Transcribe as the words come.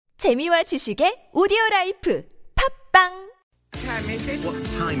재미와 지식의 오디오라이프 팝빵 What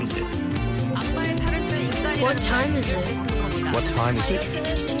time is it? 아빠의 탈을 쓴 인간이라는 What time is it? What time is it?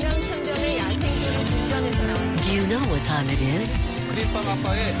 Do you know what time it is? 그립방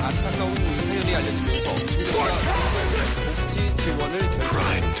아빠의 안타까운 사연이 알려지면서 복지 지원을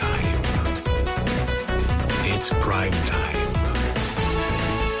Prime time. It's prime time.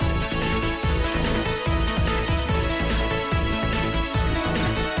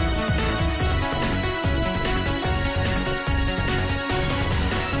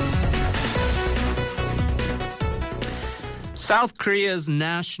 South Korea's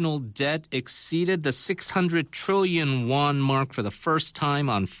national debt exceeded the 600 trillion won mark for the first time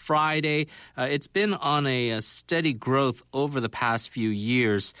on Friday. It's been on a steady growth over the past few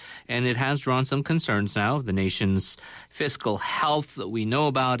years, and it has drawn some concerns now of the nation's fiscal health. We know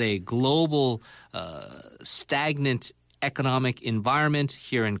about a global stagnant economic environment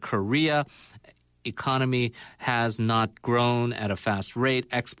here in Korea. Economy has not grown at a fast rate.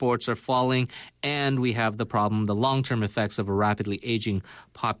 Exports are falling, and we have the problem, the long-term effects of a rapidly aging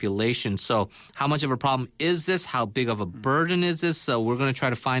population. So how much of a problem is this? How big of a burden is this? So we're going to try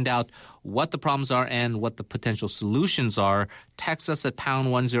to find out what the problems are and what the potential solutions are. Text us at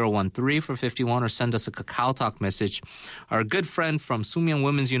pound 1013 for 51 or send us a Kakao Talk message. Our good friend from Sookmyung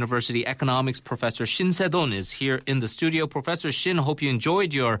Women's University economics professor Shin Se-don is here in the studio. Professor Shin, hope you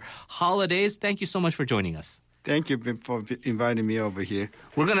enjoyed your holidays. Thank you so much for joining us. Thank you for inviting me over here.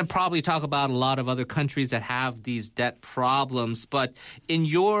 We're going to probably talk about a lot of other countries that have these debt problems. But in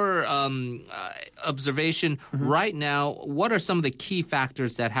your observation right now, what are some of the key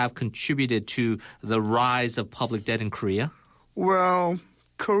factors that have contributed to the rise of public debt in Korea? Well,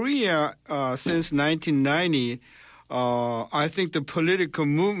 Korea, since 1990, I think the political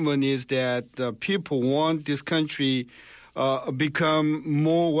movement is that people want this country become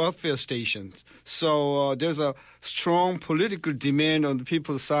more welfare stations. So there's a strong political demand on the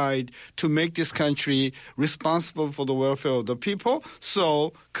people's side to make this country responsible for the welfare of the people.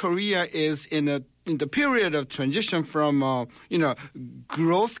 So Korea is in the period of transition from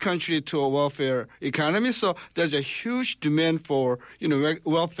growth country to a welfare economy. So there's a huge demand for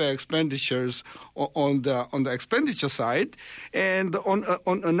welfare expenditures on the expenditure side, and on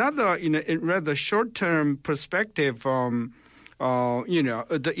another rather short term perspective.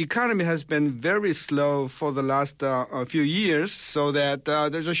 The economy has been very slow for the last few years, so that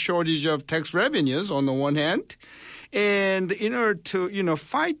there's a shortage of tax revenues on the one hand. And in order to,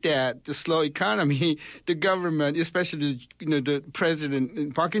 fight that, the slow economy, the government, especially, the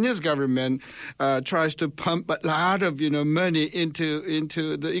President Park Geun-hye's government, tries to pump a lot of, money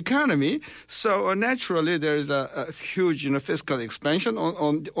into the economy. So naturally, there is a huge, fiscal expansion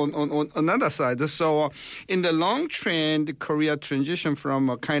on another side. So in the long trend, Korea transition from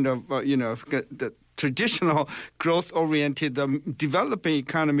a kind of, the traditional growth-oriented developing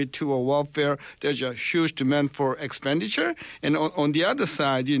economy to a welfare, there's a huge demand for expenditure. And on the other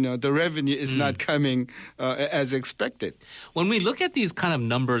side, the revenue is not coming as expected. When we look at these kind of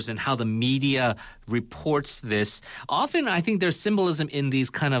numbers and how the media reports this, often I think there's symbolism in these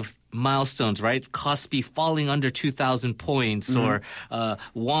kind of milestones, right? Kospi falling under 2,000 points or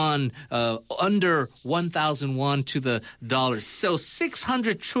won under 1,000 won to the dollar. So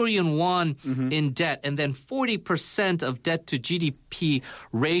 600 trillion won in debt, and then 40% of debt to GDP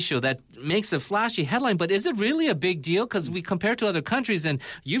ratio. That makes a flashy headline, but is it really a big deal? Because we compare to other countries, and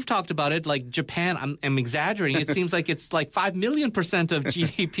you've talked about it, like Japan, I'm exaggerating. It seems like it's like 5 million% of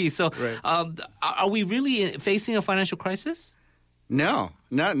GDP. So right. Are we really facing a financial crisis? No,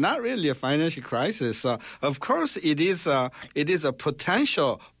 not really a financial crisis. Of course, it is a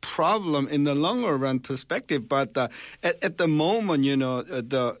potential problem in the longer run perspective. But at the moment,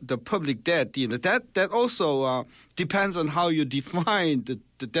 the public debt, that also depends on how you define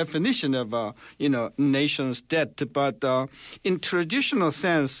the definition of nation's debt. But in traditional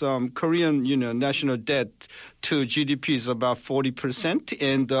sense, Korean national debt to GDP is about 40%,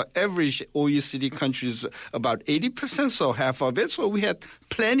 and the average OECD country is about 80%, so half of it. So we had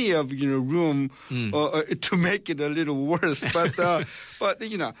plenty of room to make it a little worse. But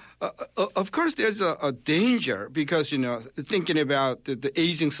of course, there's a danger because thinking about the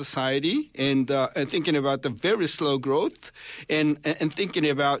aging society and thinking about the very slow growth and thinking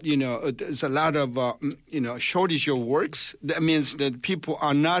about there's a lot of shortage of works. That means that people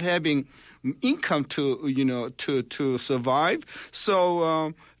are not having income to survive.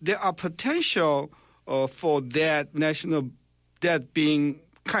 So there are potential for that national debt being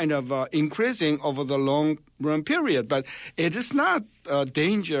kind of increasing over the long run period. But it is not a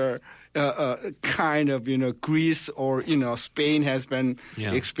danger kind of, Greece or, Spain has been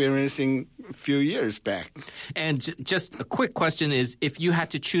experiencing a few years back. And just a quick question is, if you had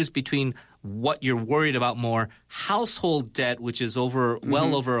to choose between what you're worried about more, household debt, which is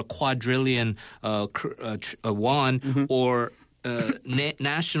well over a quadrillion won, or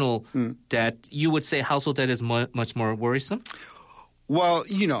national debt, you would say household debt is much more worrisome? Well,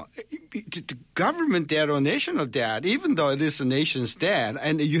 the government debt or national debt, even though it is a nation's debt,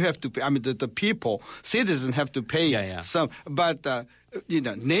 and you have to pay, the people, citizens have to pay some, but,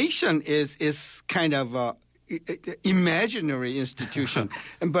 nation is kind of a imaginary institution,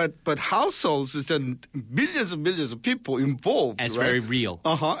 but households is then billions and billions of people involved. And it's right? very real.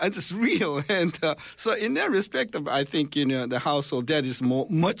 And it's real, and so in that respect, I think the household debt is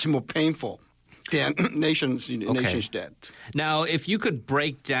much more painful than nation's debt. Now, if you could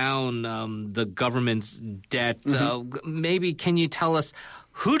break down the government's debt, maybe can you tell us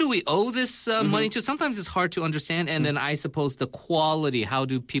who do we owe this money to? Sometimes it's hard to understand. And then I suppose the quality, how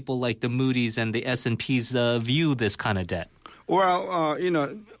do people like the Moody's and the S&Ps view this kind of debt? Well,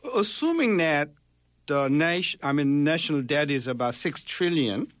 assuming that the national debt is about $6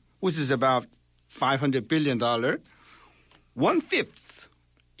 trillion, which is about $500 billion, 1/5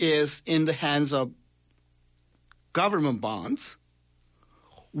 is in the hands of government bonds,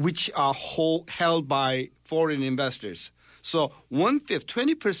 which are held by foreign investors. So 1/5,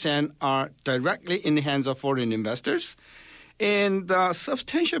 20% are directly in the hands of foreign investors. And a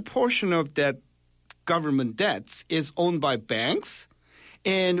substantial portion of that government debts is owned by banks.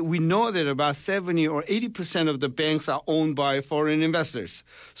 And we know that about 70 or 80% of the banks are owned by foreign investors.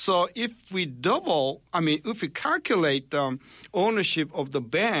 So if we if we calculate the ownership of the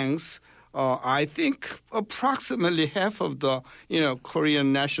banks, I think approximately half of the,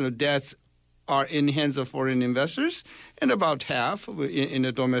 Korean national debts are in the hands of foreign investors, and about half in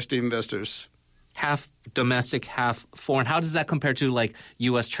the domestic investors. Half domestic, half foreign. How does that compare to like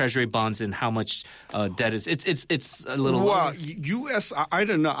U.S. Treasury bonds and how much debt is? It's a little. Well, U.S. I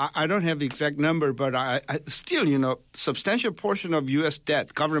don't know. I don't have the exact number, but I still, substantial portion of U.S.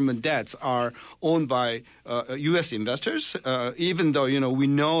 debt, government debts, are owned by U.S. investors. Even though we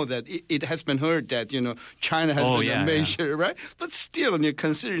know that it has been heard that China has been a major, right? But still,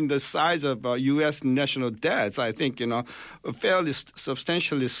 considering the size of U.S. national debts, I think a fairly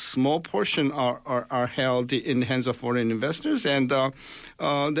substantially small portion are held in the hands of foreign investors. And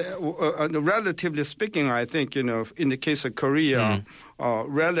relatively speaking, I think, in the case of Korea,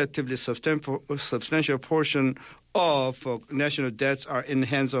 relatively substantial portion of national debts are in the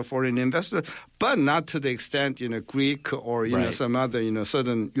hands of foreign investors, but not to the extent, Greek or, some other,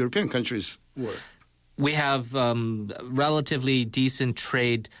 southern European countries were. We have relatively decent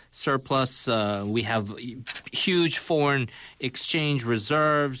trade surplus. We have huge foreign exchange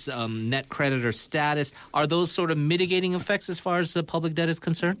reserves, net creditor status. Are those sort of mitigating effects as far as the public debt is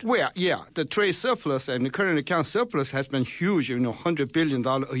concerned? Well, yeah. The trade surplus and the current account surplus has been huge, $100 billion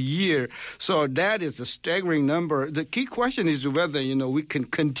a year. So that is a staggering number. The key question is whether, we can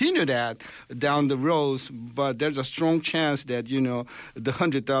continue that down the road. But there's a strong chance that, the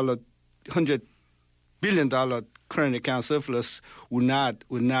 $100 billion current account surplus will not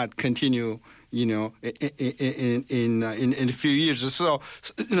continue, in a few years. So,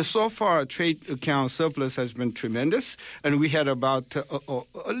 so far, trade account surplus has been tremendous, and we had about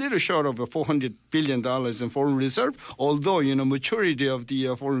a little short of $400 billion in foreign reserve. Although, maturity of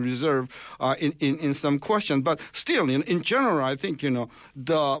the foreign reserve in some question, but still, in general, I think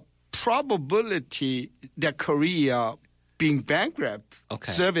the probability that Korea being bankrupt,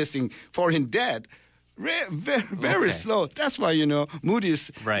 servicing foreign debt. Very slow. That's why, Moody's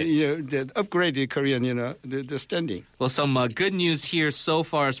upgraded Korean, the standing. Well, some good news here so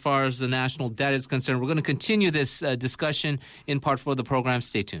far as the national debt is concerned. We're going to continue this discussion in part 4 of the program.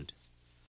 Stay tuned.